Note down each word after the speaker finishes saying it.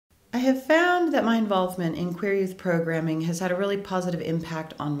have found that my involvement in queer youth programming has had a really positive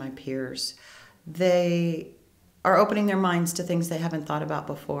impact on my peers. They are opening their minds to things they haven't thought about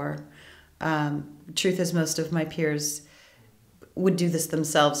before. Truth is, most of my peers would do this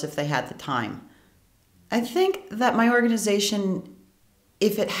themselves if they had the time. I think that my organization,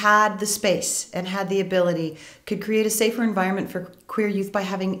 if it had the space and had the ability, could create a safer environment for queer youth by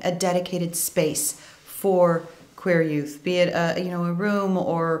having a dedicated space for queer youth, be it a room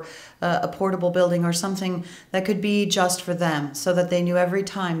or a portable building or something that could be just for them, so that they knew every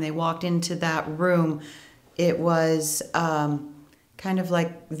time they walked into that room, it was kind of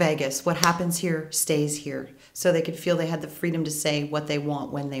like Vegas. What happens here stays here. So they could feel they had the freedom to say what they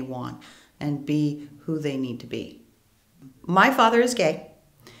want when they want and be who they need to be. My father is gay,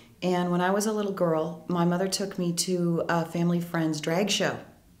 and when I was a little girl, my mother took me to a family friend's drag show.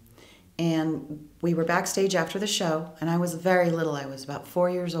 And we were backstage after the show, and I was very little. I was about 4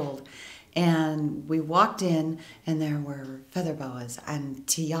 years old. And we walked in, and there were feather boas and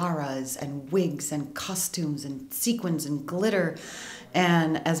tiaras and wigs and costumes and sequins and glitter.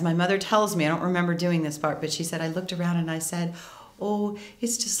 And as my mother tells me, I don't remember doing this part, but she said, I looked around and I said, oh,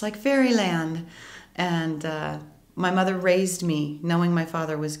 it's just like fairyland. And my mother raised me, knowing my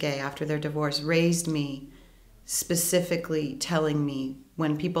father was gay after their divorce, raised me specifically telling me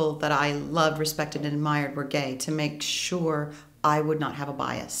when people that I loved, respected, and admired were gay, to make sure I would not have a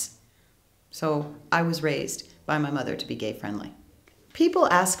bias. So I was raised by my mother to be gay friendly. People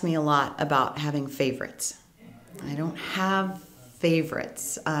ask me a lot about having favorites. I don't have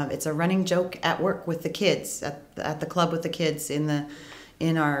favorites. It's a running joke at work with the kids, at the club with the kids,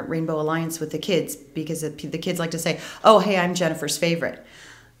 in our Rainbow Alliance with the kids, because the kids like to say, oh, hey, I'm Jennifer's favorite.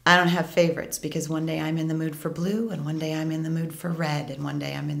 I don't have favorites, because one day I'm in the mood for blue, and one day I'm in the mood for red, and one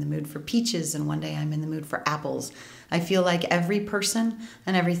day I'm in the mood for peaches, and one day I'm in the mood for apples. I feel like every person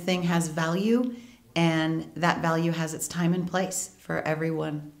and everything has value, and that value has its time and place for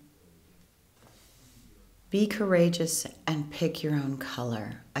everyone. Be courageous and pick your own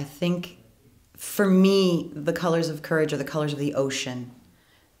color. I think, for me, the colors of courage are the colors of the ocean.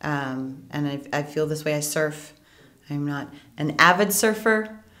 And I feel this way. I surf. I'm not an avid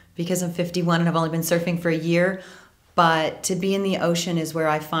surfer, because I'm 51 and I've only been surfing for a year, but to be in the ocean is where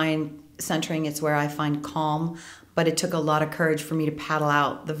I find centering, it's where I find calm. But it took a lot of courage for me to paddle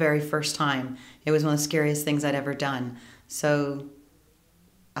out the very first time. It was one of the scariest things I'd ever done. So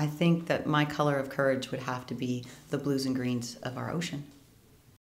I think that my color of courage would have to be the blues and greens of our ocean.